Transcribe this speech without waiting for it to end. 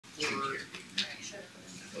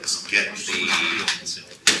Let's get the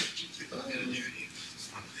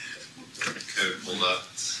code pulled up.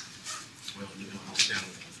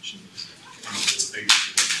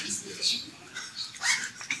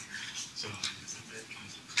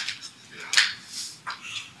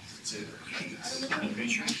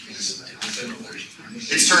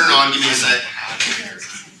 It's turning on, give me a sec.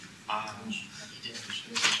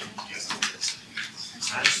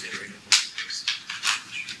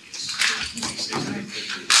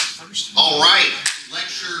 All right,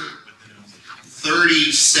 lecture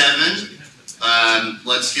 37.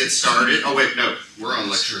 Let's get started. Oh wait, no, we're on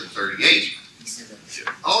lecture 38.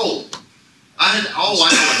 Oh, I know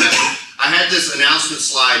what happened. I had this announcement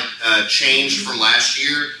slide changed from last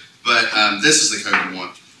year, but this is the code we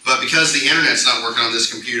want. But because the internet's not working on this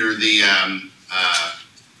computer, it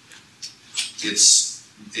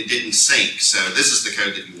didn't sync. So this is the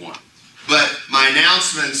code that you want. But my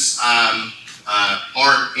announcements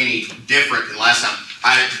aren't any different than last time.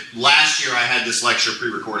 Last year I had this lecture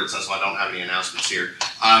pre-recorded, so that's why I don't have any announcements here.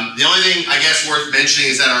 The only thing I guess worth mentioning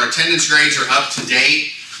is that our attendance grades are up to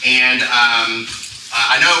date, and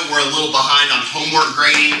I know we're a little behind on homework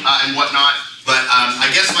grading and whatnot, but I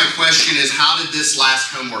guess my question is, how did this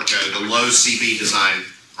last homework go, the low CB design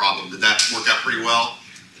problem? Did that work out pretty well?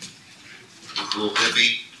 A little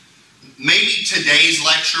iffy. Maybe today's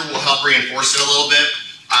lecture will help reinforce it a little bit.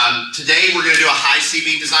 Today we're going to do a high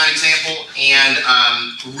CB design example, and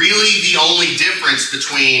really the only difference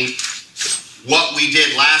between what we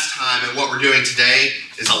did last time and what we're doing today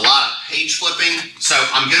is a lot of page flipping. So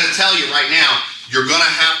I'm going to tell you right now, you're going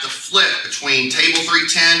to have to flip between table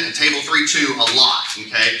 310 and table 32 a lot,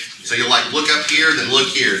 okay? So you'll like look up here, then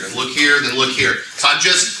look here, then look here, then look here. So I'm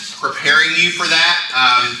just preparing you for that,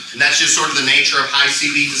 and that's just sort of the nature of high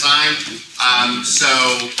CB design.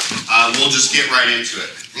 We'll just get right into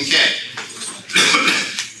it. Okay.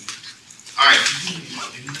 All right.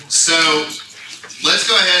 So let's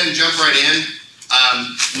go ahead and jump right in.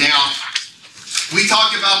 Now, we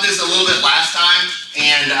talked about this a little bit last time,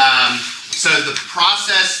 and so the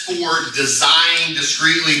process for designing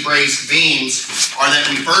discretely braced beams are that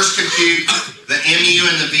we first compute the MU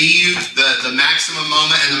and the VU, the maximum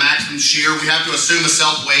moment and the maximum shear. We have to assume a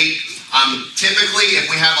self-weight. Typically, if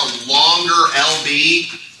we have a longer LB,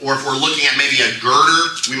 or if we're looking at maybe a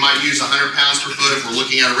girder, we might use 100 pounds per foot. If we're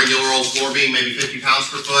looking at a regular old floor beam, maybe 50 pounds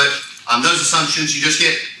per foot. Those assumptions, you just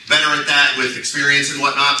get better at that with experience and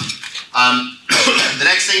whatnot. The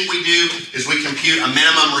next thing we do is we compute a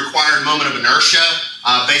minimum required moment of inertia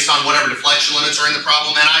based on whatever deflection limits are in the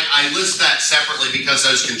problem. And I list that separately because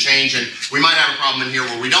those can change, and we might have a problem in here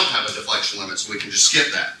where we don't have a deflection limit, so we can just skip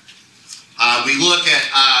that. We look at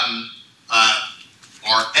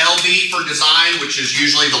our LB for design, which is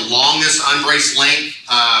usually the longest unbraced length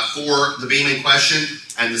for the beam in question,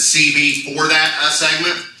 and the CB for that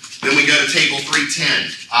segment. Then we go to table 310.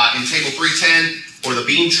 In table 310, or the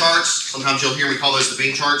beam charts, sometimes you'll hear me call those the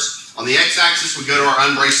beam charts. On the x-axis, we go to our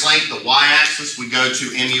unbraced length. The y-axis, we go to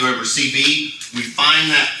MU over CB. We find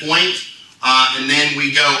that point, and then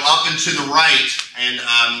we go up and to the right, and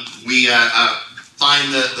we find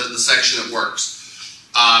the section that works.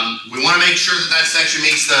 We want to make sure that that section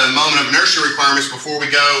meets the moment of inertia requirements before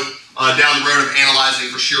we go down the road of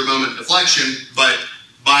analyzing for shear moment deflection, but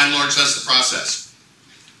by and large, that's the process.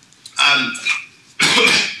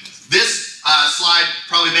 This slide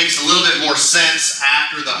probably makes a little bit more sense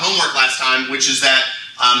after the homework last time, which is that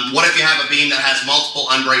what if you have a beam that has multiple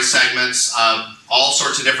unbraced segments, all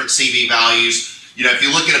sorts of different CB values. You know, if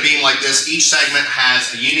you look at a beam like this, each segment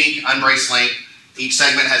has a unique unbraced length, each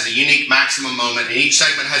segment has a unique maximum moment, and each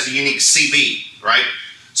segment has a unique CB, right?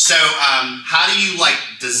 So how do you like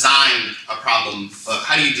design a problem?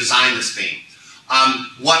 How do you design this beam?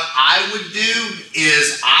 What I would do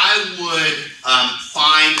is I would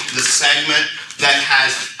find the segment that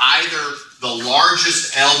has either the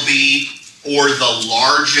largest LB or the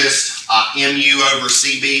largest MU over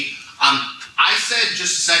CB. I said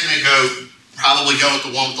just a second ago, probably go with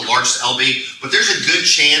the one with the largest LB, but there's a good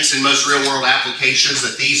chance in most real-world applications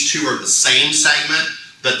that these two are the same segment,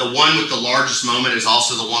 that the one with the largest moment is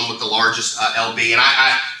also the one with the largest LB. And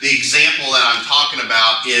the example that I'm talking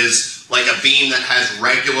about is like a beam that has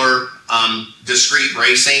regular discrete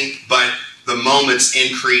bracing, but the moments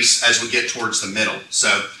increase as we get towards the middle. So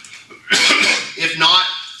if not,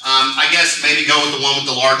 I guess maybe go with the one with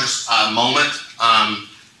the largest moment,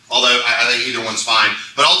 although I think either one's fine.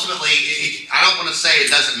 But ultimately, I don't want to say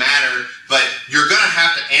it doesn't matter, but you're going to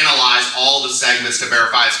have to analyze all the segments to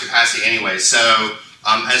verify its capacity anyway. So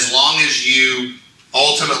as long as you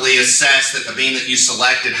ultimately assess that the beam that you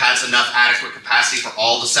selected has enough adequate capacity for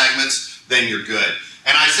all the segments, then you're good.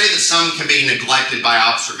 And I say that some can be neglected by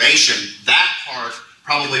observation. That part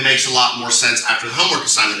probably makes a lot more sense after the homework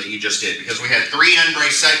assignment that you just did, because we had 3 end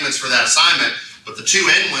brace segments for that assignment, but the 2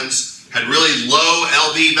 end ones had really low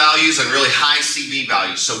LV values and really high CV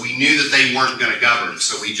values. So we knew that they weren't going to govern.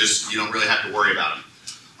 So you don't really have to worry about them.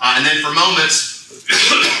 And then for moments,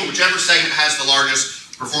 whichever segment has the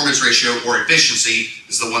largest performance ratio or efficiency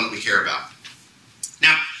is the one that we care about.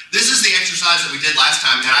 Now, this is the exercise that we did last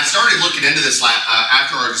time, and I started looking into this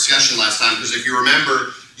after our discussion last time, because if you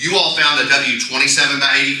remember, you all found a W27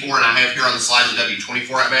 by 84, and I have here on the slide the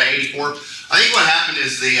W24 by 84. I think what happened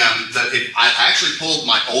is I actually pulled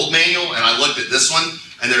my old manual and I looked at this one,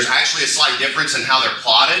 and there's actually a slight difference in how they're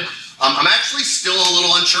plotted. I'm actually still a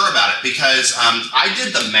little unsure about it, because I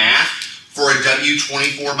did the math for a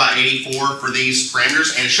W24 by 84 for these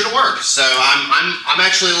parameters, and it should have worked. So I'm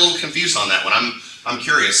actually a little confused on that one. I'm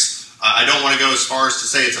curious. I don't want to go as far as to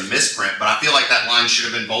say it's a misprint, but I feel like that line should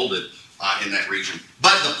have been bolded in that region.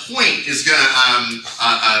 But the point is going to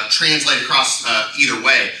translate across either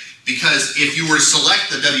way. Because if you were to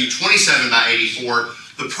select the W27 by 84,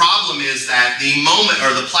 the problem is that the moment,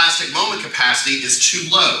 or the plastic moment capacity, is too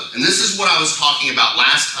low. And this is what I was talking about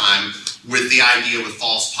last time with the idea with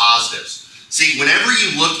false positives. See, whenever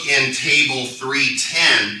you look in table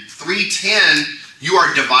 310, you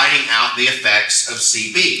are dividing out the effects of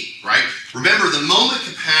CB, right? Remember, the moment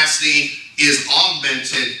capacity is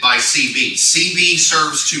augmented by CB. CB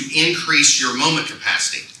serves to increase your moment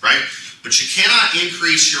capacity, right? But you cannot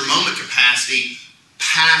increase your moment capacity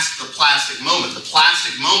past the plastic moment. The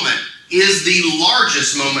plastic moment is the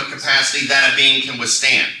largest moment capacity that a beam can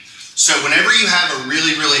withstand. So whenever you have a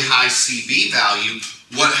really, really high CB value,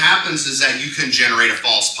 what happens is that you can generate a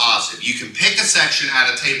false positive. You can pick a section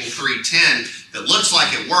out of table 310 that looks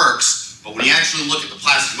like it works, but when you actually look at the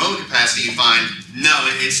plastic moment capacity, you find, no,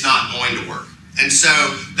 it's not going to work. And so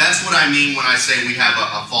that's what I mean when I say we have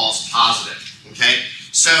a false positive, okay?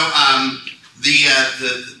 So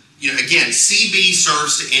again, CB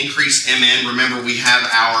serves to increase MN. Remember, we have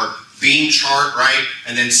our beam chart, right?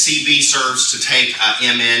 And then CB serves to take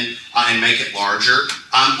MN and make it larger,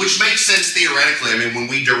 which makes sense theoretically. I mean, when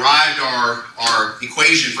we derived our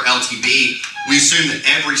equation for LTB, we assumed that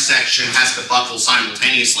every section has to buckle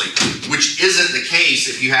simultaneously, which isn't the case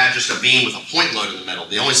if you have just a beam with a point load in the middle.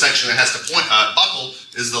 The only section that has to buckle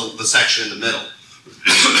is the section in the middle.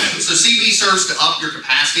 So CB serves to up your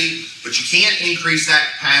capacity, but you can't increase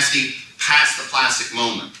that capacity past the plastic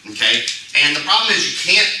moment, okay? And the problem is you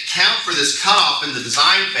can't count for this cutoff in the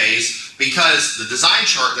design phase, because the design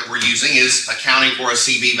chart that we're using is accounting for a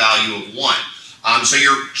CB value of 1. So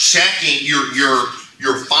you're checking, you're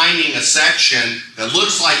finding a section that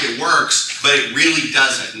looks like it works, but it really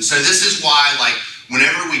doesn't. And so this is why, like,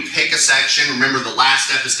 whenever we pick a section, remember the last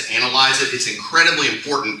step is to analyze it. It's incredibly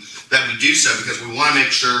important that we do so, because we want to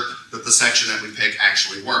make sure that the section that we pick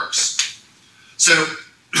actually works. So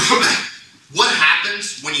what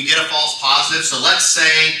happens when you get a false positive? So let's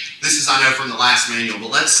say, this is, I know from the last manual, but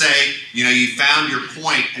let's say, you found your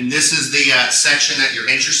point and this is the section that you're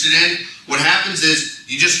interested in. What happens is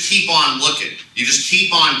you just keep on looking. You just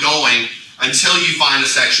keep on going until you find a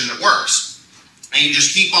section that works. And you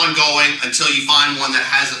just keep on going until you find one that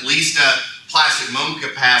has at least a plastic moment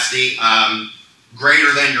capacity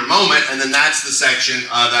greater than your moment, and then that's the section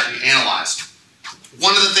that you analyzed.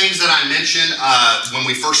 One of the things that I mentioned when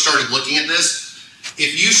we first started looking at this,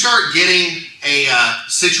 if you start getting a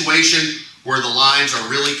situation where the lines are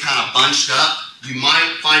really kind of bunched up, you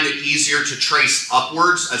might find it easier to trace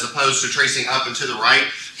upwards as opposed to tracing up and to the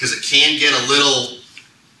right, because it can get a little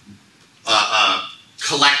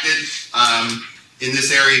collected in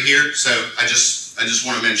this area here. So I just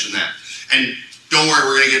want to mention that. And don't worry,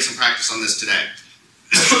 we're going to get some practice on this today.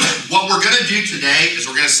 What we're going to do today is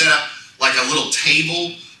we're going to set up like a little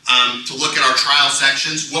table to look at our trial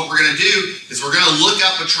sections. What we're going to do is we're going to look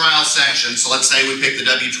up a trial section. So let's say we pick the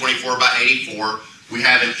W24 by 84. We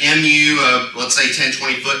have an MU of, let's say, 10,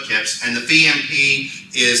 20 foot kips, and the VMP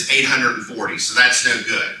is 840, so that's no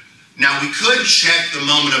good. Now, we could check the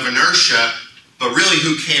moment of inertia, but really,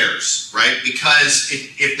 who cares, right? Because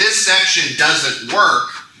if this section doesn't work,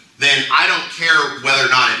 then I don't care whether or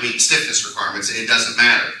not it meets stiffness requirements. It doesn't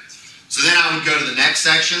matter. So then I would go to the next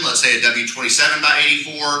section, let's say a W27 by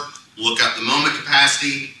 84, look up the moment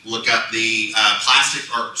capacity, look up the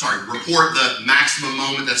report the maximum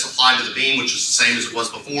moment that's applied to the beam, which is the same as it was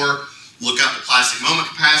before, look up the plastic moment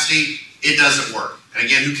capacity. It doesn't work. And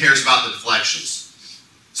again, who cares about the deflections?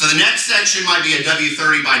 So the next section might be a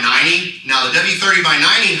W30 by 90. Now the W30 by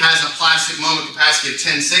 90 has a plastic moment capacity of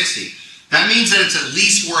 1060. That means that it's at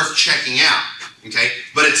least worth checking out, okay?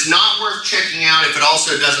 But it's not worth checking out if it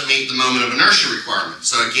also doesn't meet the moment of inertia requirement.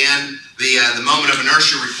 So again, the moment of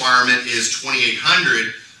inertia requirement is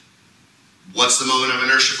 2800. What's the moment of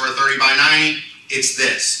inertia for a 30 by 90? It's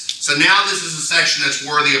this. So now this is a section that's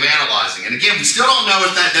worthy of analyzing. And again, we still don't know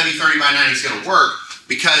if that W30 by 90 is going to work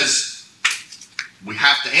because we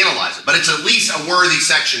have to analyze it. But it's at least a worthy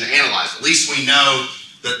section to analyze. At least we know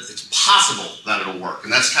that it's possible that it'll work.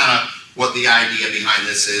 And that's kind of what the idea behind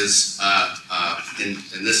this is in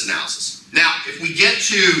this analysis. Now, if we get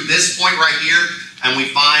to this point right here and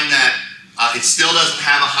we find that it still doesn't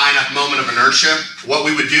have a high enough moment of inertia, what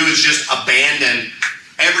we would do is just abandon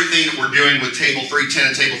everything that we're doing with table 310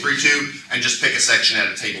 and table 32 and just pick a section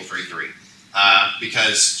out of table 33.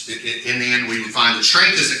 Because in the end, we would find that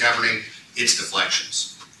strength isn't governing, it's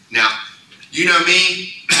deflections. Now, you know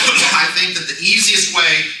me, I think that the easiest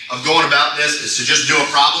way of going about this is to just do a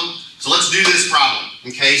problem. So let's do this problem,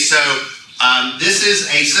 okay? So this is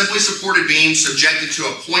a simply supported beam subjected to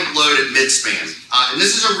a point load at midspan. And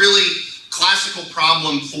this is a really classical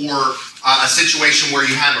problem for a situation where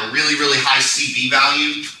you have a really, really high CV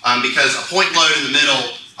value because a point load in the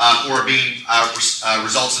middle for a beam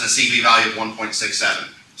results in a CV value of 1.67.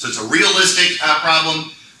 So it's a realistic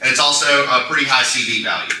problem, and it's also a pretty high CV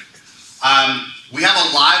value. We have a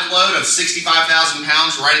live load of 65,000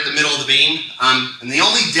 pounds right at the middle of the beam, and the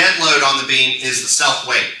only dead load on the beam is the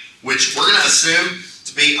self-weight, which we're going to assume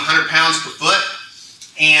to be 100 pounds per foot,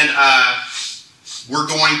 and we're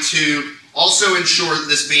going to also ensure that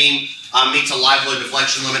this beam meets a live load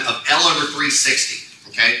deflection limit of L over 360,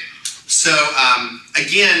 okay? So,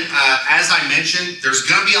 again, as I mentioned, there's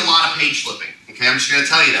going to be a lot of page flipping, okay? I'm just going to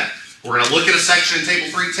tell you that. We're going to look at a section in table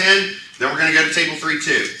 310, then we're going to go to table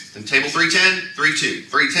 32. Then table 310,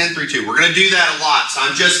 32, 310, 32. We're going to do that a lot. So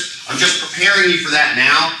I'm just preparing you for that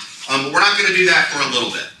now. But we're not going to do that for a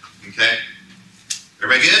little bit. Okay?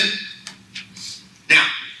 Everybody good? Now,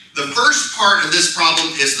 the first part of this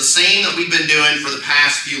problem is the same that we've been doing for the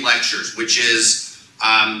past few lectures, which is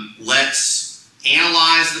let's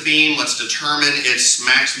analyze the beam, let's determine its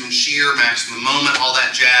maximum shear, maximum moment, all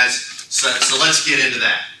that jazz. So let's get into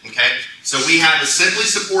that. Okay? So we have a simply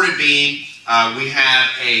supported beam. We have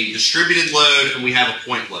a distributed load and we have a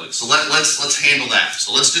point load. So let's handle that.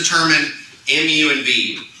 So let's determine MU and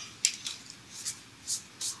VU.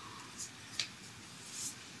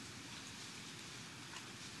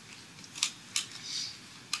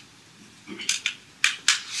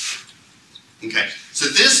 Okay, so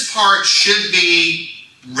this part should be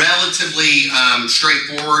relatively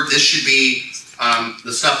straightforward. This should be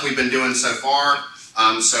the stuff we've been doing so far.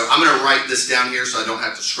 So I'm going to write this down here so I don't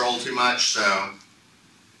have to scroll too much. So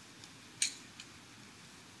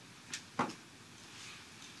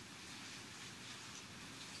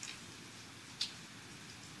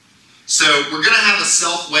we're going to have a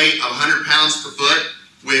self-weight of 100 pounds per foot,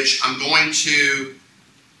 which I'm going to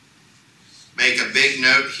make a big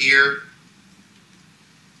note here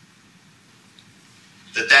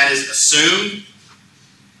that is assumed.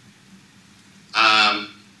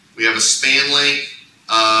 We have a span length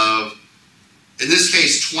of, in this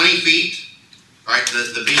case, 20 feet. Right?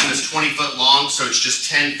 The beam is 20 foot long, so it's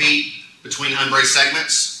just 10 feet between unbraced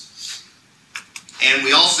segments. And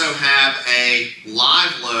we also have a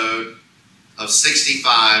live load of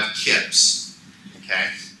 65 kips. Okay?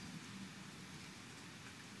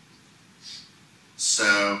 So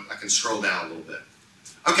I can scroll down a little bit.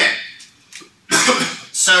 Okay.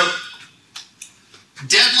 So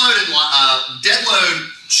dead load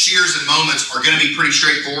shears and moments are going to be pretty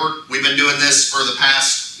straightforward. We've been doing this for the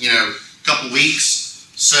past, couple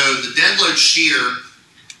weeks. So the dead load shear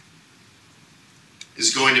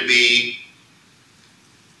is going to be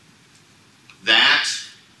that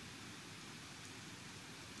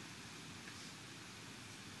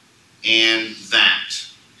and that.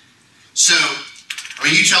 So, I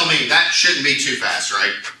mean, you tell me, that shouldn't be too fast,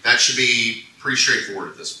 right? That should be pretty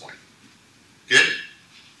straightforward at this point. Good?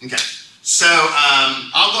 Okay. So,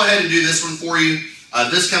 I'll go ahead and do this one for you.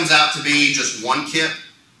 This comes out to be just 1 kip.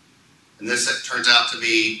 And this turns out to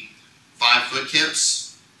be 5 foot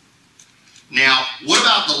kips. Now, what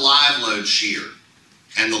about the live load shear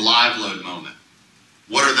and the live load moment?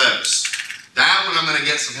 What are those? That one I'm going to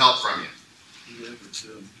get some help from you.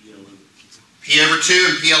 P over 2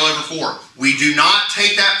 and PL over 4. We do not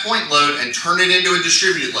take that point load and turn it into a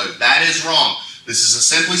distributed load. That is wrong. This is a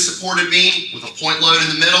simply supported beam with a point load in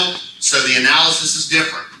the middle, so the analysis is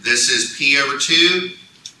different. This is P over 2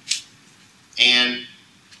 and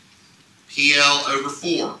PL over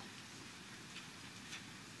 4.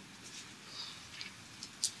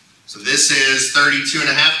 So this is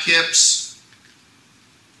 32.5 kips.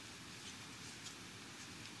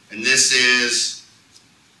 And this is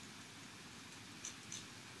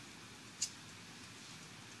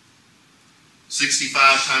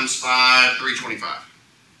 65 times 5, 325.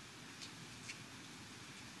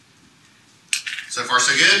 So far,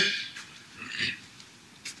 so good?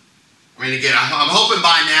 I mean, again, I'm hoping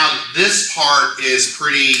by now that this part is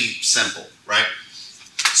pretty simple, right?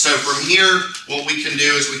 So from here, what we can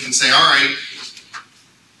do is we can say, all right,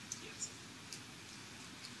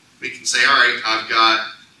 I've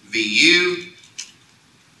got VU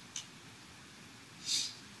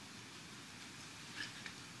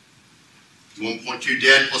 (1.2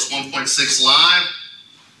 dead plus 1.6 live).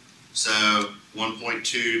 So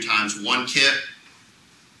 1.2 times 1 kip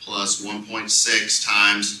plus 1.6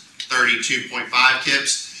 times 32.5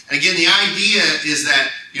 kips. And again, the idea is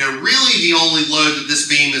that, really the only load that this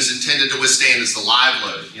beam is intended to withstand is the live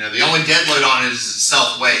load. The only dead load on it is its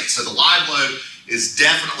self-weight. So the live load is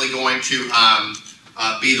definitely going to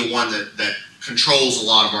be the one that controls a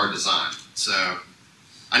lot of our design. So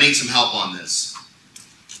I need some help on this.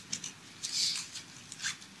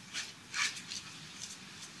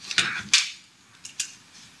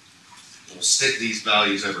 We'll stick these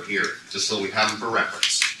values over here, just so we have them for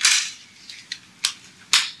reference.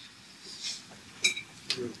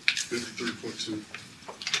 53.2.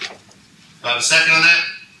 About a second on that?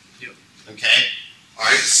 Yep. Okay. All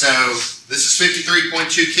right, so this is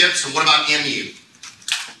 53.2 kips, and what about MU?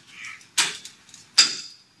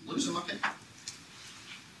 I'm losing my pen.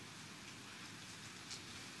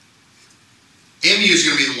 MU is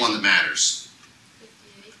going to be the one that matters.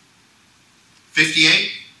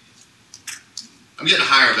 58? I'm getting a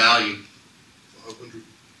higher value.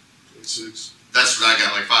 526. That's what I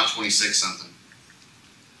got, like 526 something.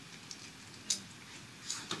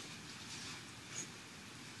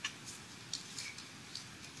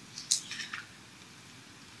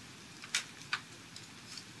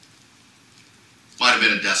 Might have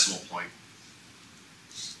been a decimal point.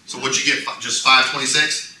 So what'd you get, just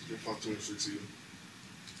 526? Yeah, 526 even.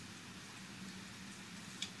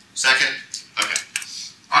 Second? Okay.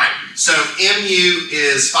 All right, so MU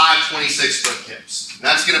is 526 foot kips. And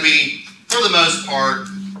that's going to be, for the most part,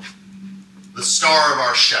 the star of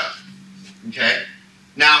our show. Okay?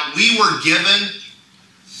 Now, we were given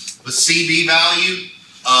the CB value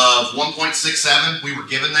of 1.67. We were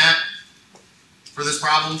given that for this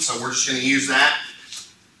problem, so we're just going to use that.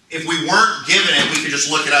 If we weren't given it, we could just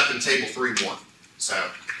look it up in table 3.1. So,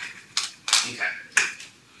 okay.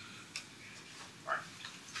 All right.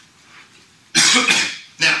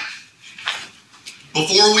 Now,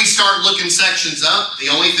 before we start looking sections up, the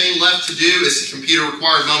only thing left to do is the computer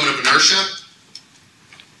required moment of inertia.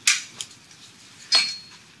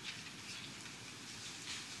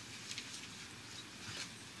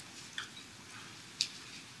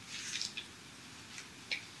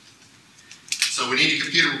 So we need a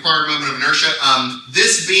computer required moment of inertia.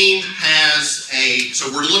 This beam has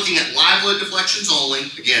so we're looking at live load deflections only,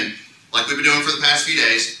 again, like we've been doing for the past few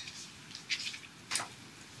days.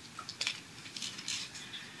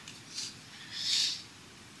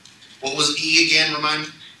 What was E again, remind me?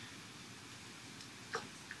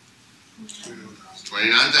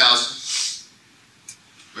 29,000.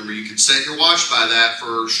 Remember, you can set your watch by that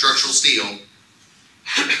for structural steel.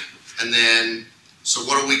 And then, so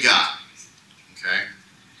what do we got? Okay.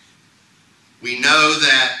 We know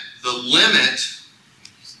that the limit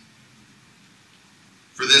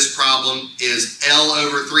for this problem is L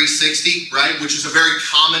over 360, right? Which is a very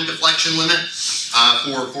common deflection limit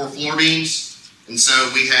for floor beams. And so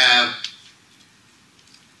we have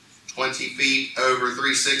 20 feet over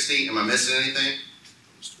 360. Am I missing anything?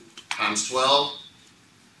 Times 12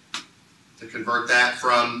 to convert that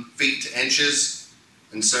from feet to inches.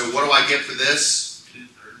 And so what do I get for this?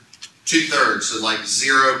 2/3, so like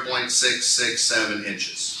 0.667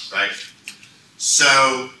 inches, right?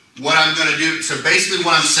 So what I'm going to do, so basically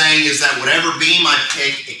what I'm saying is that whatever beam I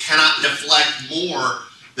pick, it cannot deflect more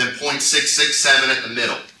than 0.667 at the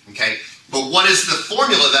middle, okay? But what is the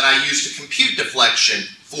formula that I use to compute deflection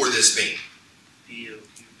for this beam? PL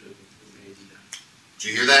cubed over 4080i. Did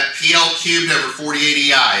you hear that? PL cubed over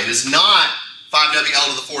 4080i. It is not 5WL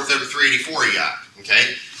to the 4th over 384ei,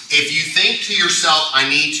 okay? If you think to yourself, I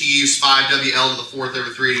need to use 5WL to the 4th over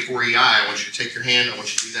 384ei, I want you to take your hand, I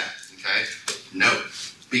want you to do that, okay? No,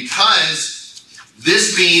 because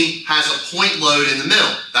this beam has a point load in the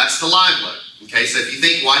middle. That's the live load, okay? So if you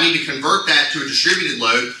think, well, I need to convert that to a distributed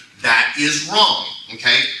load, that is wrong,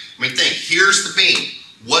 okay? I mean, think, here's the beam.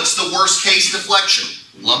 What's the worst case deflection?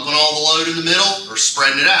 Lumping all the load in the middle or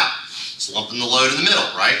spreading it out? It's lumping the load in the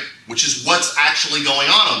middle, right? Which is what's actually going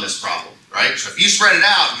on this problem, right? So if you spread it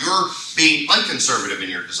out, you're being unconservative in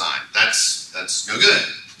your design. That's no good.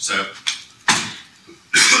 So,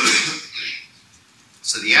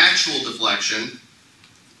 so the actual deflection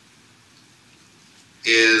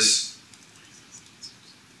is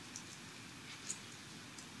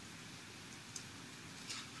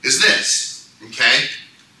this, okay?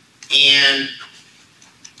 And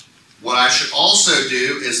what I should also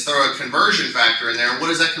do is throw a conversion factor in there. What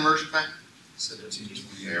is that conversion factor?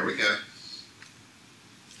 There we go.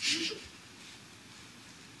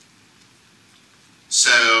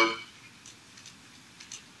 So,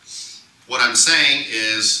 what I'm saying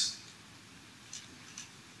is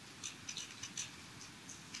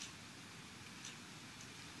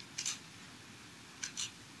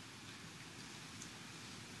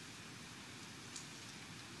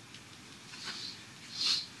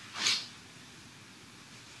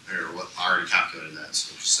I already calculated that,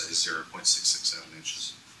 so we'll just say 0.667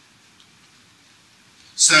 inches.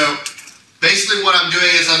 So basically what I'm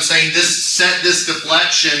doing is I'm saying set this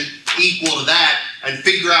deflection equal to that and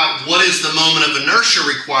figure out what is the moment of inertia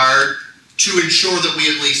required to ensure that we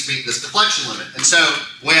at least meet this deflection limit. And so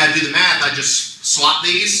the way I do the math, I just swap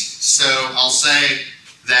these. So I'll say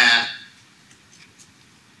that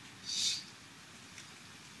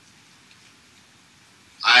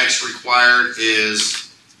Ix required is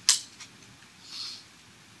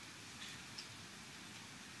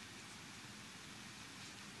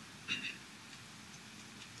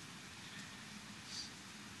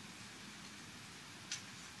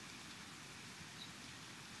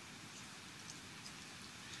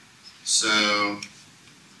so,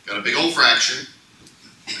 got a big old fraction.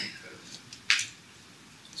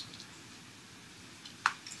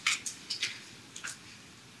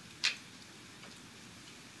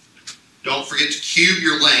 Don't forget to cube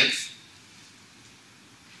your length.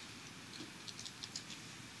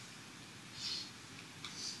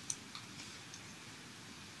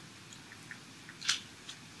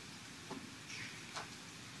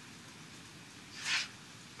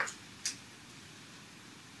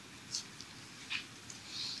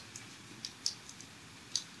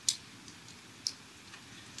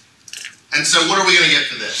 And so what are we going to get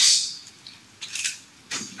for this?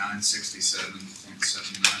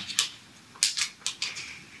 967.79.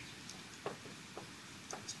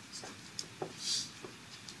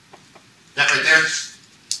 That right there?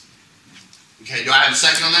 Okay, do I have a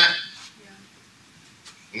second on that?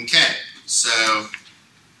 Yeah. Okay, so,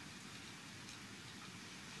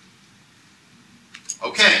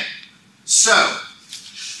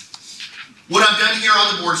 what I've done here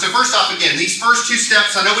on the board, so first off, again, these first two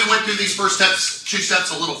steps, I know we went through these first two steps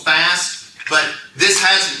a little fast, but this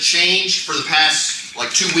hasn't changed for the past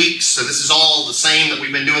like 2 weeks, so this is all the same that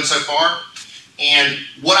we've been doing so far. And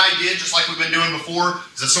what I did, just like we've been doing before,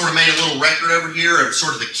 is I sort of made a little record over here of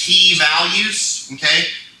sort of the key values, okay,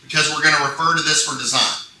 because we're going to refer to this for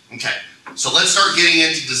design. Okay, so let's start getting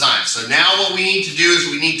into design. So now what we need to do is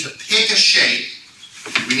we need to pick a shape,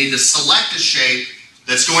 we need to select a shape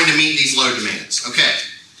that's going to meet these load demands. Okay,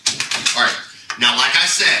 all right, now like I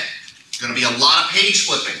said, it's going to be a lot of page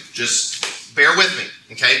flipping, just bear with me,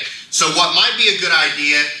 okay? So what might be a good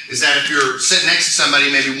idea is that if you're sitting next to somebody,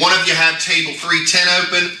 maybe one of you have table 310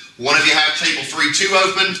 open, one of you have table 32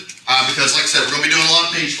 open, because like I said, we're going to be doing a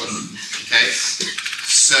lot of page flipping, okay?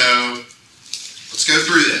 So let's go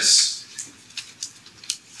through this.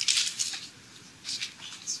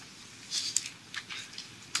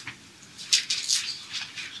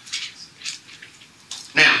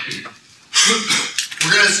 Now,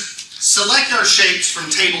 we're going to select our shapes from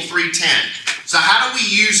table 310. So how do we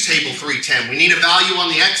use table 310? We need a value on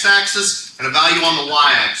the x-axis and a value on the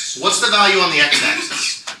y-axis. What's the value on the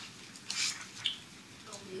x-axis?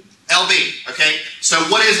 LB, okay? So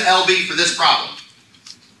what is LB for this problem?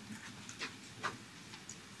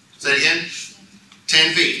 Say it again?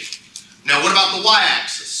 10 feet. Now what about the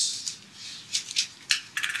y-axis?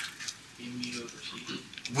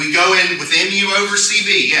 We go in with MU over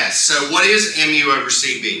CB, yes. So what is MU over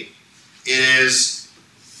CB? It is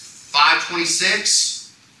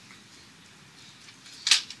 526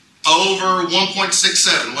 over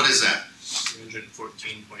 1.67. What is that?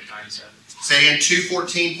 314.97. Say again,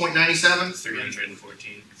 214.97?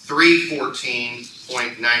 314.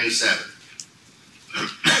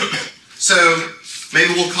 314.97. So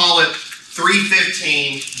maybe we'll call it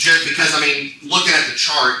 315, just because, I mean, looking at the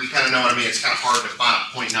chart, you kind of know what I mean. It's kind of hard to find a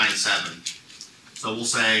 0.97. So we'll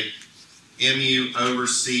say MU over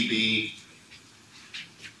CB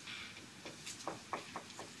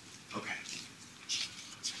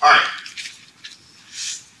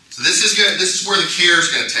this is where the care is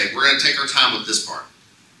going to take. We're going to take our time with this part.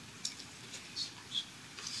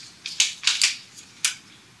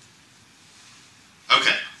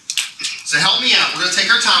 Okay. So help me out. We're going to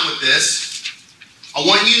take our time with this. I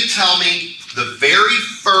want you to tell me the very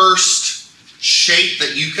first shape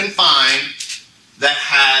that you can find that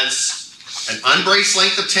has an unbraced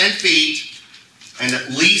length of 10 feet and at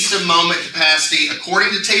least a moment capacity, according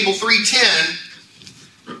to table 310,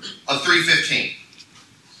 of 315.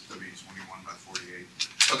 W21 by 48.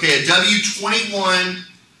 Okay, a W21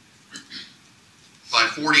 by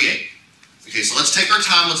 48. Okay, so let's take our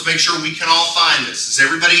time. Let's make sure we can all find this. Is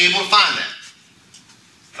everybody able to find that?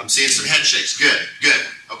 I'm seeing some head shakes. Good, good.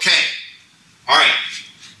 Okay. All right.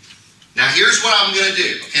 Now here's what I'm going to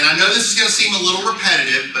do. Okay, and I know this is going to seem a little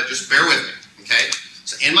repetitive, but just bear with me. Okay.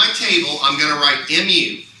 So in my table, I'm going to write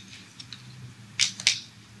MU.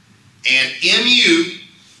 And MU,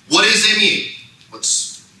 what is MU?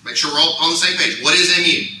 Let's make sure we're all on the same page. What is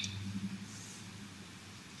MU?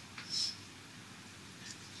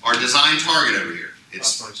 Our design target over here.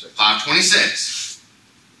 It's 526.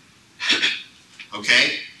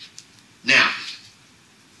 Okay? Now,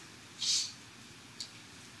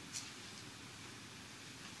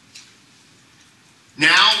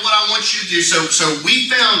 what I want you to do, so we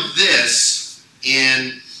found this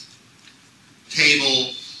in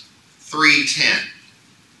table 310.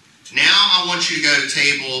 Now I want you to go to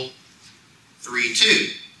table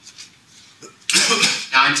 3.2.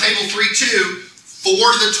 Now in table 3.2,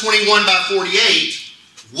 for the 21 by 48,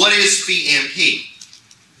 what is PMP?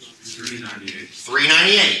 398.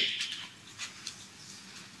 398.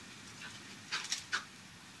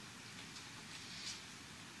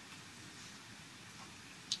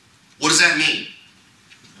 What does that mean?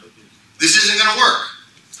 This isn't going to work.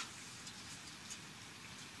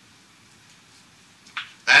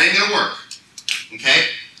 That ain't going to work. Okay?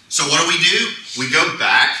 So what do? We go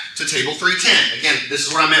back to table 310. Again, this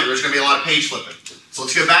is what I meant. There's going to be a lot of page flipping. So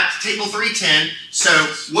let's go back to table 310. So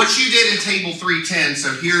what you did in table 310,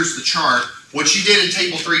 so here's the chart. What you did in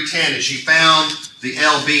table 310 is you found the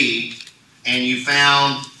LB and you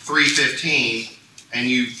found 315 and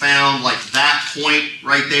you found like that point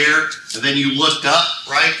right there, and then you looked up,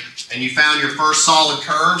 right? And you found your first solid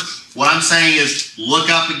curve. What I'm saying is look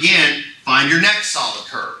up again, find your next solid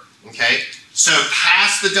curve, okay? So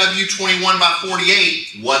past the W21 by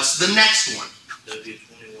 48, what's the next one?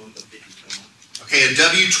 W21 by 55. Okay, a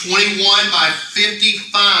W21 by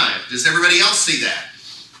 55. Does everybody else see that?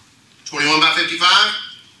 21 by 55?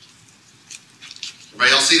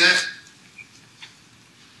 Everybody else see that?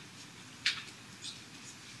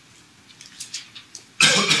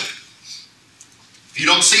 If you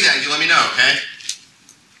don't see that, you let me know, okay?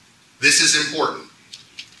 This is important.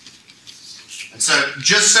 And so,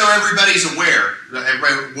 just so everybody's aware,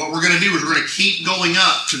 what we're going to do is we're going to keep going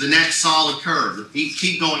up to the next solid curve.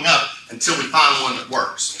 Keep going up until we find one that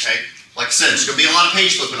works, okay? Like I said, there's going to be a lot of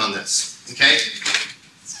page flipping on this, okay?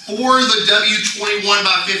 For the W21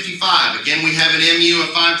 by 55, again, we have an MU of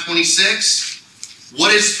 526.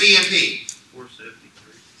 What is BMP?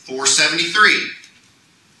 473. 473.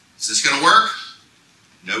 Is this going to work?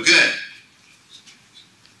 No good.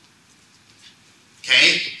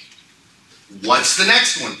 Okay. What's the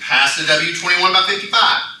next one? Past the W21 by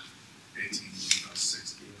 55. 18 by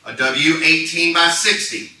 60. A W18 by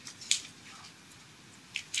 60.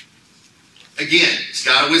 Again, it's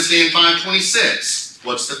got to withstand 526.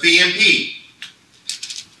 What's the BMP?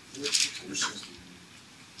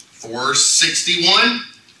 461.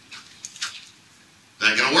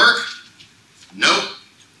 That gonna work? Nope.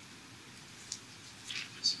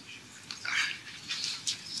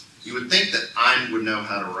 You would think that I would know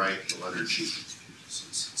how to write the letter G,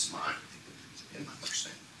 since it's mine in my first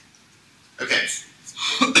name. Okay.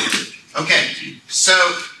 Okay. So,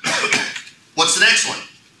 what's the next one?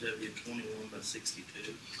 W21 by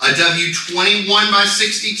 62. A W21 by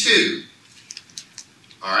 62.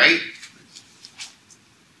 All right.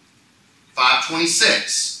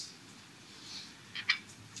 526.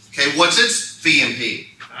 Okay, what's its BMP?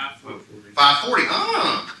 540. 540.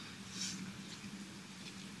 Ah.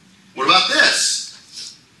 What about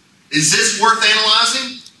this? Is this worth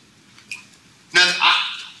analyzing? Now,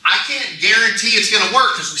 I can't guarantee it's going to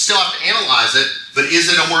work because we still have to analyze it, but is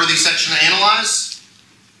it a worthy section to analyze?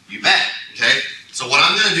 You bet. Okay. So what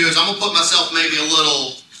I'm going to do is I'm going to put myself maybe a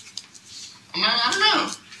little, I don't know.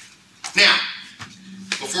 Now,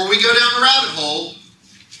 before we go down the rabbit hole,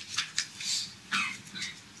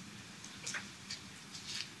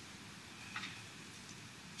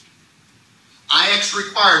 IX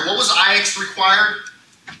required. What was IX required?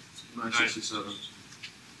 967.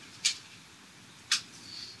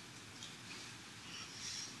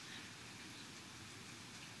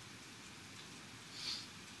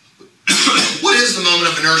 is the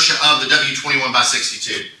moment of inertia of the W21 by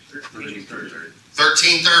 62?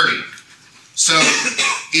 1330. So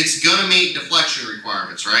it's going to meet deflection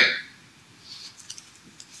requirements, right?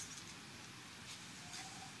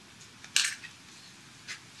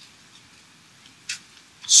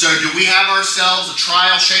 So do we have ourselves a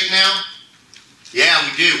trial shape now? Yeah,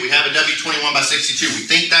 we do. We have a W21 by 62. We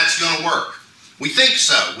think that's going to work. We think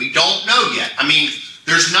so. We don't know yet. I mean,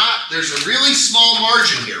 there's a really small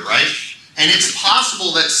margin here, right? And it's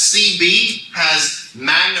possible that CB has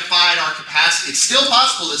magnified our capacity. It's still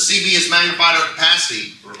possible that CB has magnified our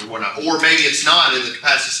capacity or whatnot, or maybe it's not and the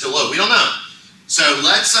capacity is still low. We don't know. So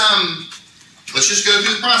let's just go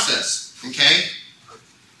through the process, okay?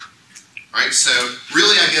 All right, so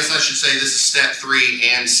really I guess I should say this is step 3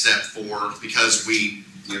 and step 4 because we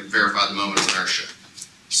verified the moment of inertia.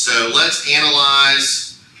 So let's analyze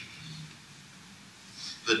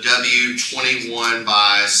the W21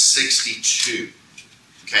 by 62,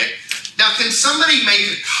 okay? Now, can somebody make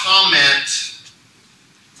a comment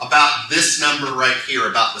about this number right here,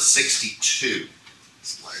 about the 62?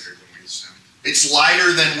 It's lighter than we assumed. It's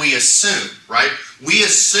lighter than we assumed, right? We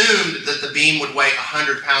assumed that the beam would weigh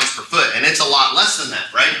 100 pounds per foot, and it's a lot less than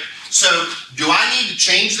that, right? So, do I need to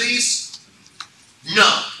change these?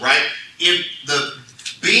 No, right? If the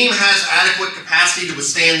beam has adequate capacity to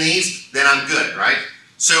withstand these, then I'm good, right?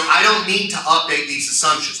 So I don't need to update these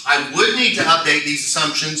assumptions. I would need to update these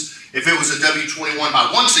assumptions if it was a W21 by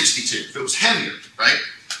 162, if it was heavier, right?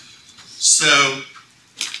 So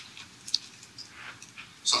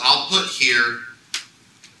I'll put here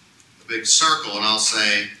a big circle and I'll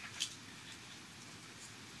say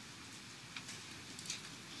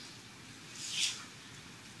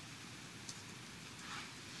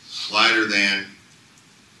lighter than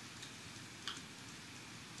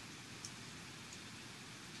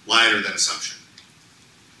assumption.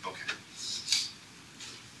 Okay.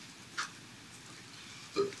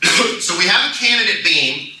 So we have a candidate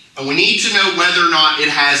beam, and we need to know whether or not it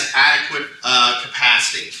has adequate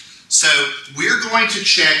capacity. So we're going to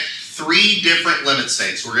check 3 different limit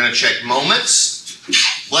states. We're going to check moments,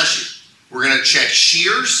 bless you. We're going to check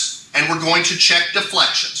shears, and we're going to check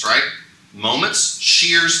deflections, right? Moments,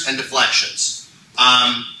 shears, and deflections.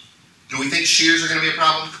 Do we think shears are going to be a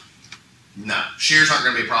problem? No, shears aren't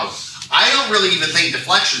going to be a problem. I don't really even think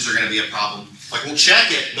deflections are going to be a problem. Like, we'll check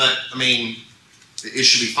it, but, I mean, it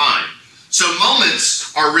should be fine. So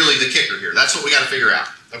moments are really the kicker here. That's what we got to figure out,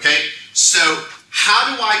 okay? So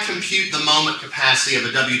how do I compute the moment capacity of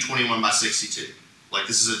a W21 by 62? Like,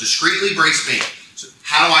 this is a discretely braced beam. So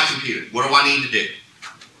how do I compute it? What do I need to do?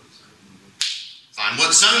 Find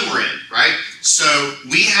what zone we're in, right? So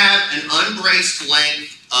we have an unbraced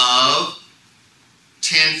length of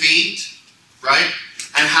 10 feet, right?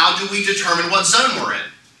 And how do we determine what zone we're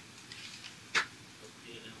in?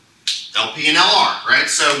 LP and LR, right?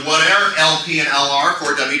 So what are LP and LR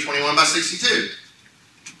for W21 by 62?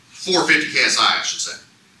 450 KSI, I should say.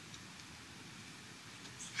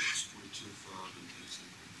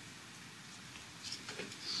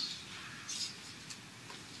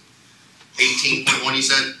 18.1, you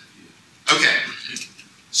said? Okay.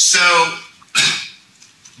 So,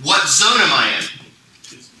 what zone am I in?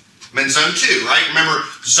 I'm in zone 2, right? Remember,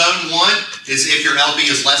 zone 1 is if your LB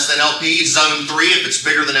is less than LP. Zone 3 if it's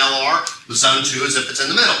bigger than LR. Zone 2 is if it's in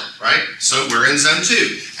the middle, right? So we're in zone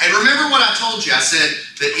 2. And remember what I told you. I said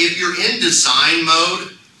that if you're in design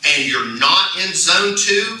mode and you're not in zone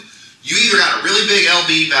 2, you either got a really big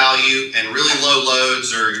LB value and really low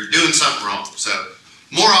loads, or you're doing something wrong. So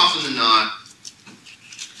more often than not,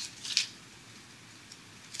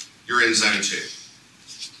 you're in zone 2.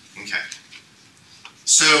 Okay.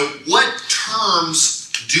 So what terms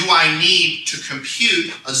do I need to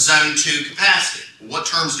compute a zone 2 capacity? What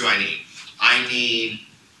terms do I need? I need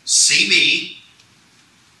CB.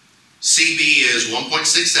 CB is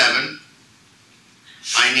 1.67.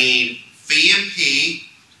 I need phi and P,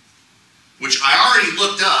 which I already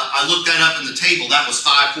looked up. I looked that up in the table. That was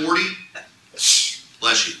 540.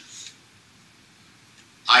 Bless you.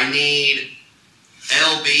 I need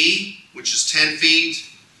LB, which is 10 feet.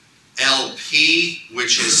 LP,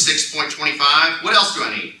 which is 6.25. What else do I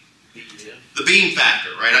need? The beam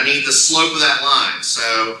factor, right? I need the slope of that line.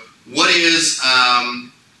 So what is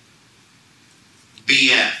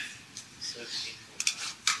BF?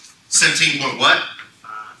 17 point what?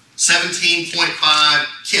 17.5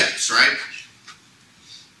 kips, right?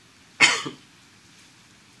 All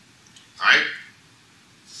right.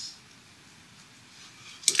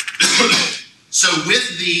 So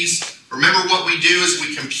with these, remember what we do is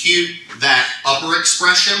we compute that upper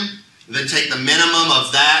expression, then take the minimum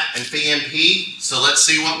of that and phi and P. So let's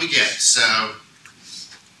see what we get. So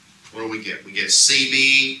what do we get? We get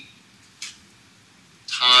CB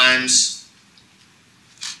times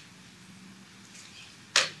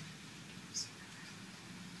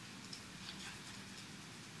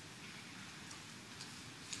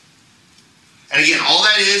and again, all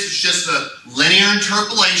that is just a linear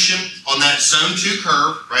interpolation on that zone 2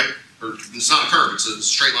 curve, right? Or it's not a curve, it's a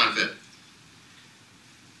straight line fit.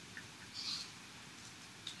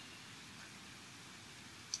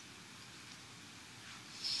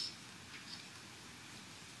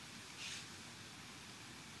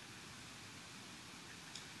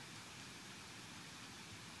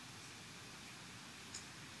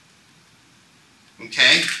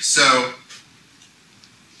 Okay, so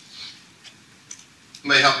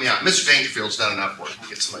somebody help me out. Mr. Dangerfield's done enough work. I'll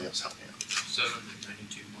get somebody else to help me out.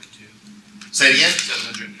 792.2. Say it again.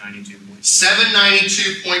 792.2.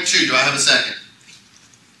 792.2. Do I have a second?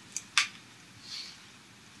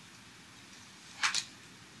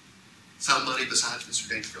 Somebody besides Mr.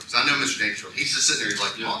 Dangerfield. Because I know Mr. Dangerfield. He's just sitting there. He's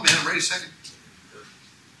like, oh man, I'm ready a second.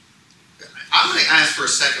 I'm going to ask for a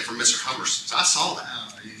second from Mr. Hummerson. I saw that.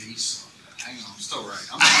 Oh, he's, hang on, I'm still right.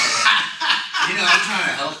 I'm trying to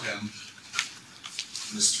help him.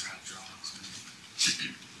 Mr. Hydraulics.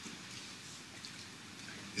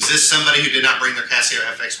 Is this somebody who did not bring their Casio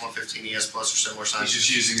FX 115 ES Plus or similar signs? He's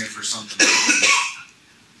just using it for something.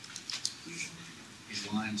 He's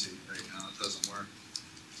lying to you right now. It doesn't work.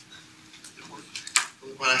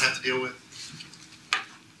 Look what I have to deal with.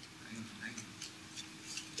 Hang on.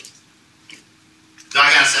 Do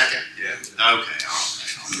I got a second? Yeah. Okay,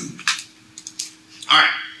 all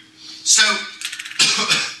right. So,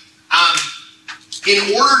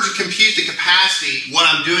 in order to compute the capacity, what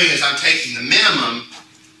I'm doing is I'm taking the minimum,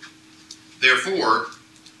 therefore,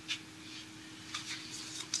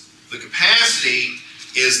 the capacity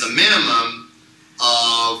is the minimum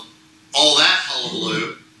of all that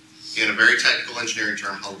hullabaloo, in a very technical engineering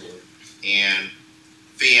term, hullabaloo, and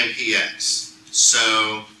VMPX.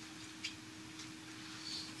 So,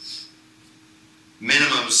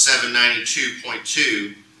 minimum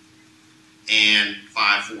 792.2 and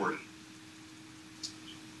 540.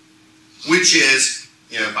 Which is,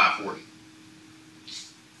 540.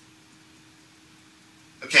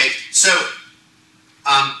 Okay, so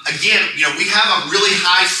again, we have a really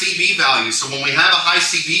high CB value. So when we have a high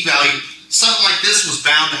CB value, something like this was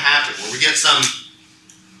bound to happen, where we get some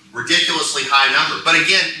ridiculously high number. But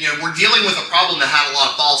again, we're dealing with a problem that had a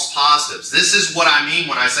lot of false positives. This is what I mean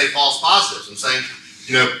when I say false positives. I'm saying,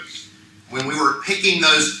 when we were picking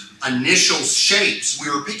those initial shapes,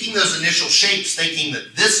 thinking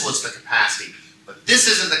that this was the capacity, but this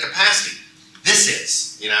isn't the capacity. This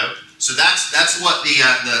is, So that's what the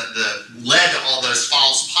led to all those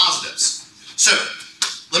false positives. So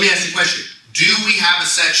let me ask you a question: do we have a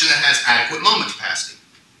section that has adequate moment capacity?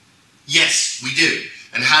 Yes, we do.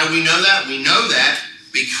 And how do we know that? We know that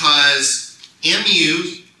because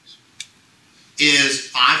MU is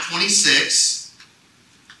 526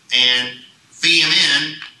 and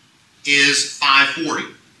VMN is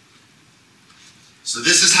 540. So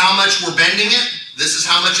this is how much we're bending it. This is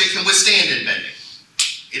how much it can withstand in bending.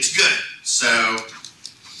 It's good. So,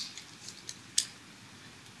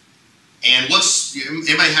 and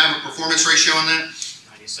anybody have a performance ratio on that?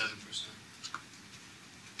 97%.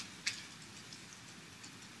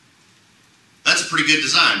 That's a pretty good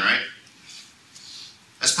design, right?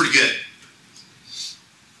 That's pretty good.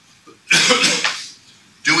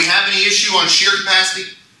 Do we have any issue on shear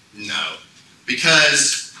capacity? No.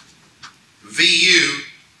 Because VU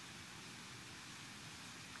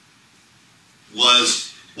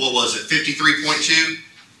was, what was it, 53.2?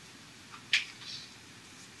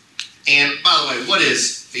 And by the way, what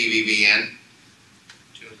is VVVN?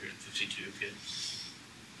 252 kids.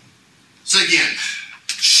 So again,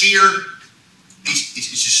 shear, it's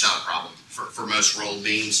just not a problem for most rolled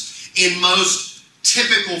beams. In most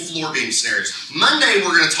typical floor beam scenarios. Monday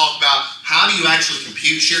we're going to talk about how do you actually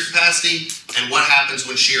compute shear capacity and what happens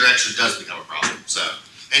when shear actually does become a problem. So,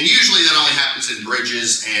 and usually that only happens in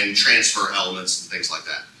bridges and transfer elements and things like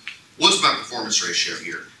that. What's my performance ratio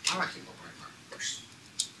here? How do I keep up right now?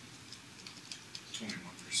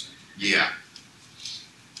 21%. Yeah.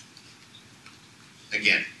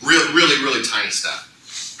 Again, really tiny stuff.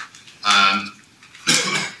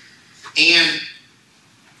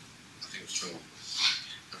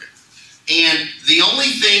 And the only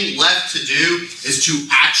thing left to do is to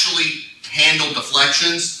actually handle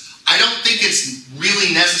deflections. I don't think it's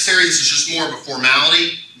really necessary. This is just more of a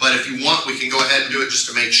formality. But if you want, we can go ahead and do it just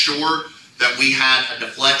to make sure that we had a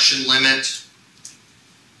deflection limit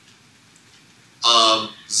of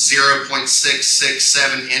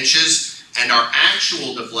 0.667 inches. And our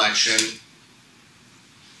actual deflection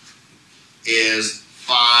is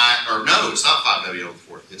 5, or no, it's not 5W over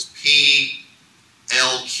 4. It's P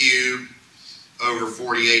L cubed over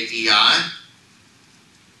 48 EI,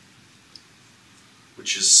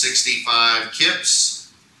 which is 65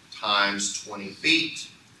 kips times 20 feet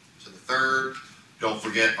to the third. Don't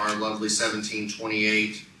forget our lovely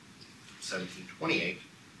 1728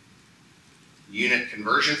 unit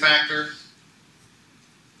conversion factor.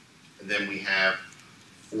 And then we have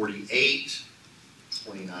 48,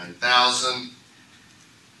 29,000.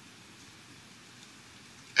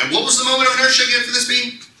 And what was the moment of inertia again for this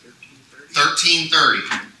beam?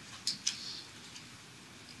 1330.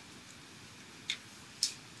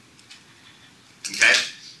 Okay,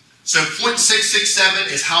 so 0.667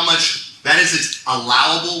 is how much, that is its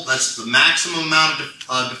allowable, that's the maximum amount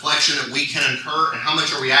of deflection that we can incur, and how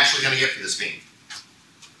much are we actually going to get for this beam?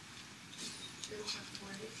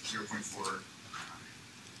 0.4.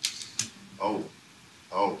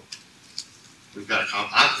 Oh. We've got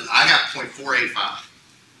I got 0.485.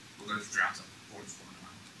 We'll go to drops of 0.49.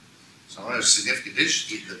 So that was significant.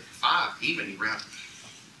 Did you get the 5 even? You round.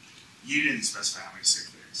 You didn't specify how many sig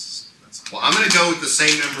figs. Well, I'm going to go with the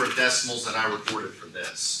same number of decimals that I recorded for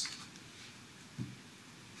this,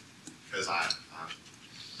 because I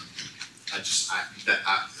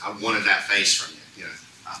wanted that face from you. You know.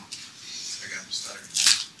 I got stuttering.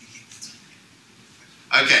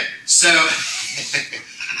 Okay, so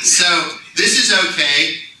this is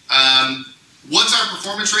okay. What's our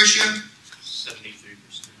performance ratio?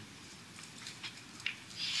 73%.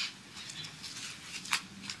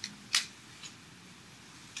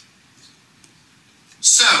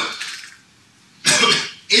 So,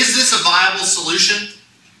 is this a viable solution?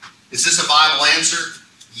 Is this a viable answer?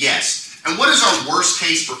 Yes. And what is our worst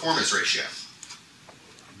case performance ratio?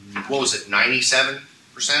 What was it, 97%?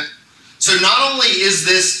 So not only is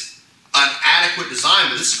this an adequate design,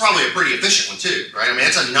 but this is probably a pretty efficient one too, right? I mean,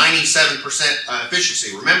 it's a 97%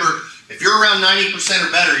 efficiency. Remember, if you're around 90%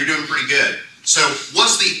 or better, you're doing pretty good. So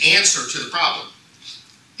what's the answer to the problem?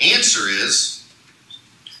 Answer is,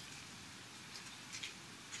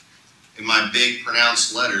 in my big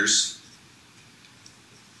pronounced letters,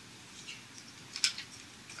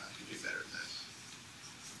 I can do better than that.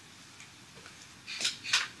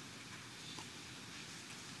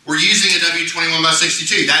 We're using a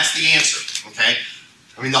W21/62. That's the answer, okay?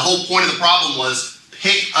 I mean, the whole point of the problem was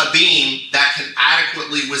pick a beam that can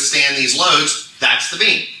adequately withstand these loads. That's the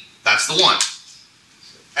beam. That's the one.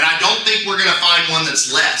 And I don't think we're going to find one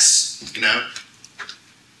that's less, you know?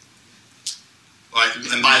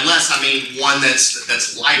 And by less, I mean one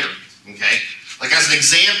that's lighter, okay? Like as an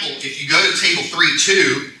example, if you go to table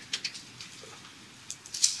 3.2,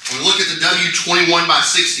 and we look at the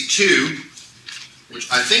W21/62,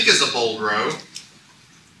 which I think is a bold row.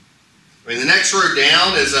 I mean, the next row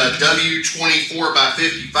down is a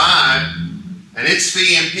W24/55, and its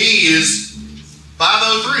VMP is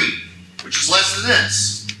 503, which is less than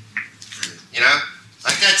this. You know,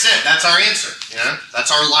 like that's it. That's our answer. You know,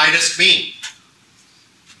 that's our lightest beam.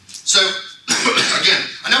 So, again,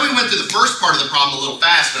 I know we went through the first part of the problem a little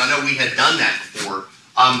fast, but I know we had done that before.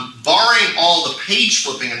 Barring all the page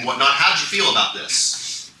flipping and whatnot, how'd you feel about this?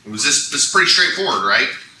 This is pretty straightforward, right?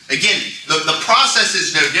 Again, the process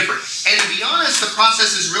is no different. And to be honest, the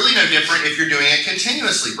process is really no different if you're doing a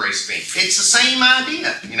continuously braced beam. It's the same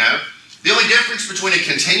idea, you know? The only difference between a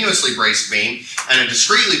continuously braced beam and a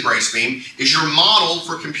discretely braced beam is your model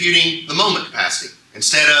for computing the moment capacity.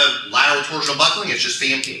 Instead of lateral torsional buckling, it's just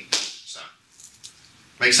VMP. So,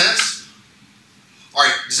 make sense? All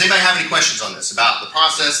right, does anybody have any questions on this about the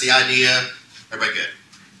process, the idea? Everybody good?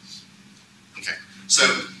 Okay, so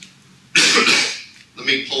let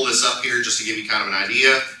me pull this up here just to give you kind of an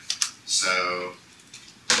idea. So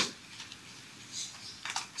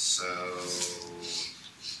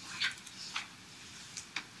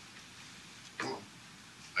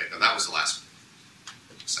wait, no, that was the last one.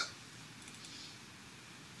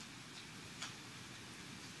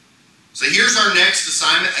 So here's our next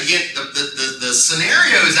assignment. Again, the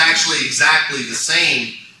scenario is actually exactly the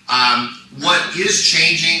same. What is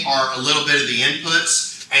changing are a little bit of the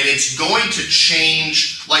inputs, and it's going to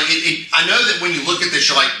change. Like I know that when you look at this,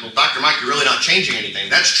 you're like, well, Dr. Mike, you're really not changing anything.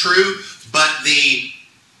 That's true, but the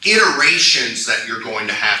iterations that you're going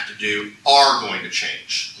to have to do are going to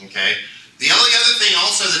change, okay? The only other thing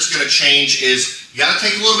also that's going to change is you got to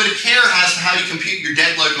take a little bit of care as to how you compute your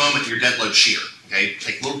dead load moment and your dead load shear. Okay,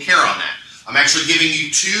 take a little care on that. I'm actually giving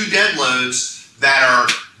you two dead loads that are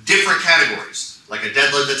different categories, like a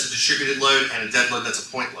dead load that's a distributed load and a dead load that's a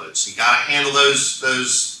point load. So you got to handle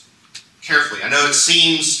those carefully. I know it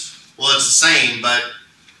seems Well, it's the same, but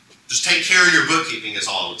just take care of your bookkeeping is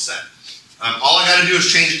all I would say. All I got to do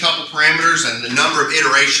is change a couple parameters, and the number of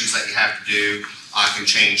iterations that you have to do can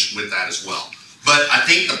change with that as well. But I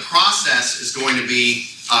think the process is going to be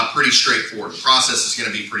pretty straightforward. The process is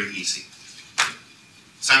going to be pretty easy.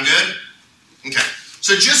 Sound good? Okay.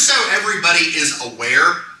 So just so everybody is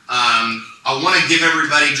aware, I want to give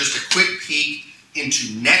everybody just a quick peek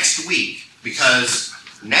into next week, because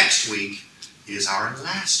next week is our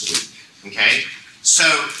last week. Okay? So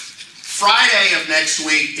Friday of next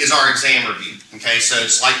week is our exam review. Okay? So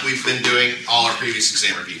it's like we've been doing all our previous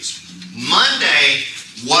exam reviews. Monday,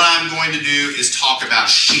 what I'm going to do is talk about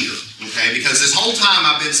shear. Okay? Because this whole time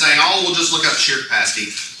I've been saying, oh, we'll just look up shear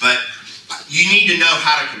capacity, but you need to know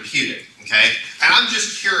how to compute it. Okay? And I'm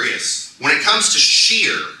just curious, when it comes to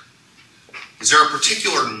shear, is there a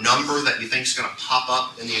particular number that you think is going to pop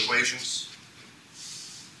up in the equations?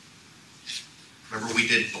 Remember we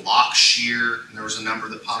did block shear, and there was a number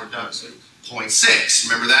that popped up. 0.6.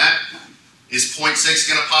 Remember that? Is 0.6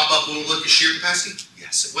 going to pop up when we look at shear capacity?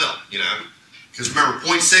 Yes, it will. You know, because remember,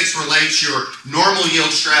 0.6 relates your normal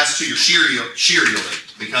yield stress to your shear yielding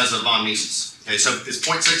because of von Mises. Okay, so is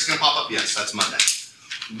 0.6 going to pop up? Yes, that's Monday.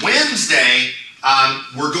 Wednesday,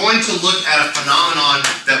 we're going to look at a phenomenon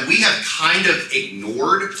that we have kind of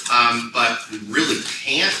ignored, but we really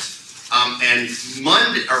can't. And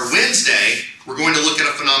Wednesday, we're going to look at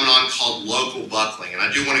a phenomenon called local buckling. And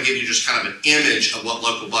I do want to give you just kind of an image of what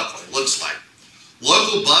local buckling looks like.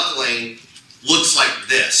 Local buckling looks like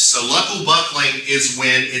this. So local buckling is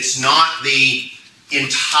when it's not the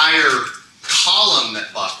entire column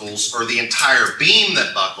that buckles or the entire beam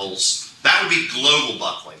that buckles. That would be global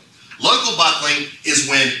buckling. Local buckling is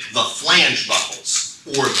when the flange buckles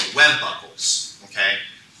or the web buckles, okay?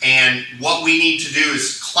 And what we need to do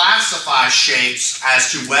is classify shapes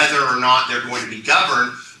as to whether or not they're going to be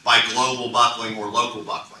governed by global buckling or local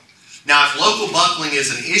buckling. Now, if local buckling is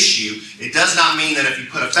an issue, it does not mean that if you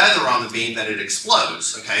put a feather on the beam that it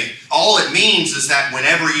explodes, okay? All it means is that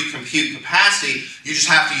whenever you compute capacity, you just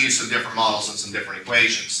have to use some different models and some different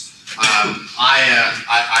equations. I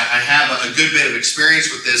have a good bit of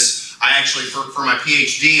experience with this. I actually, for my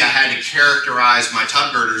PhD, I had to characterize my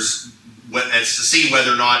tub girders to see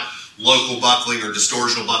whether or not local buckling or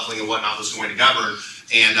distortional buckling and whatnot was going to govern,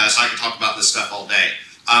 and so I can talk about this stuff all day.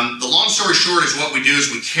 The long story short is what we do is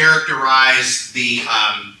we characterize the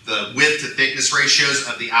width to thickness ratios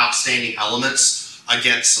of the outstanding elements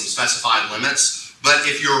against some specified limits. But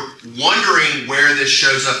if you're wondering where this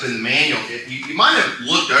shows up in the manual, you might have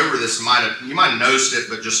looked over this, you might have noticed it,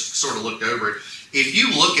 but just sort of looked over it. If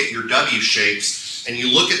you look at your W shapes and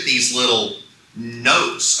you look at these little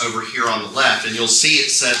notes over here on the left, and you'll see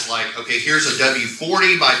it says like, okay, here's a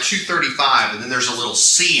W40 by 235, and then there's a little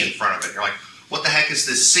C in front of it. You're like, what the heck is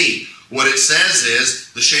this C? What it says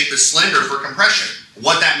is the shape is slender for compression.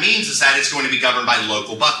 What that means is that it's going to be governed by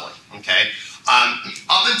local buckling, okay?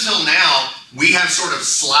 Up until now, we have sort of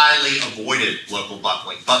slyly avoided local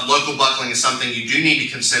buckling, but local buckling is something you do need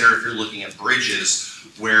to consider if you're looking at bridges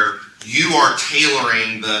where you are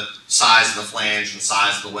tailoring the size of the flange and the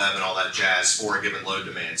size of the web and all that jazz for a given load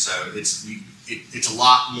demand. So it's a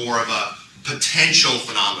lot more of a potential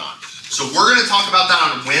phenomenon. So we're going to talk about that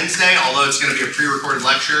on Wednesday, although it's going to be a pre-recorded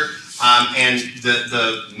lecture. And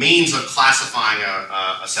the means of classifying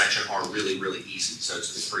a section are really, really easy. So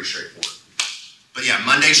it's pretty straightforward. But yeah,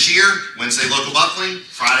 Monday shear, Wednesday local buckling,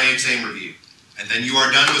 Friday exam review. And then you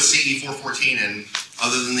are done with CE 414. And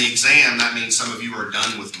other than the exam, that means some of you are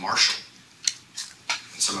done with Marshall.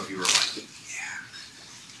 And some of you are like, yeah.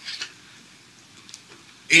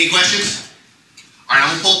 Any questions? All right, I'm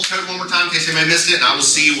going to pull up the code one more time in case anybody missed it. And I will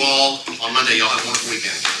see you all on Monday. Y'all have a wonderful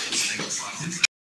weekend.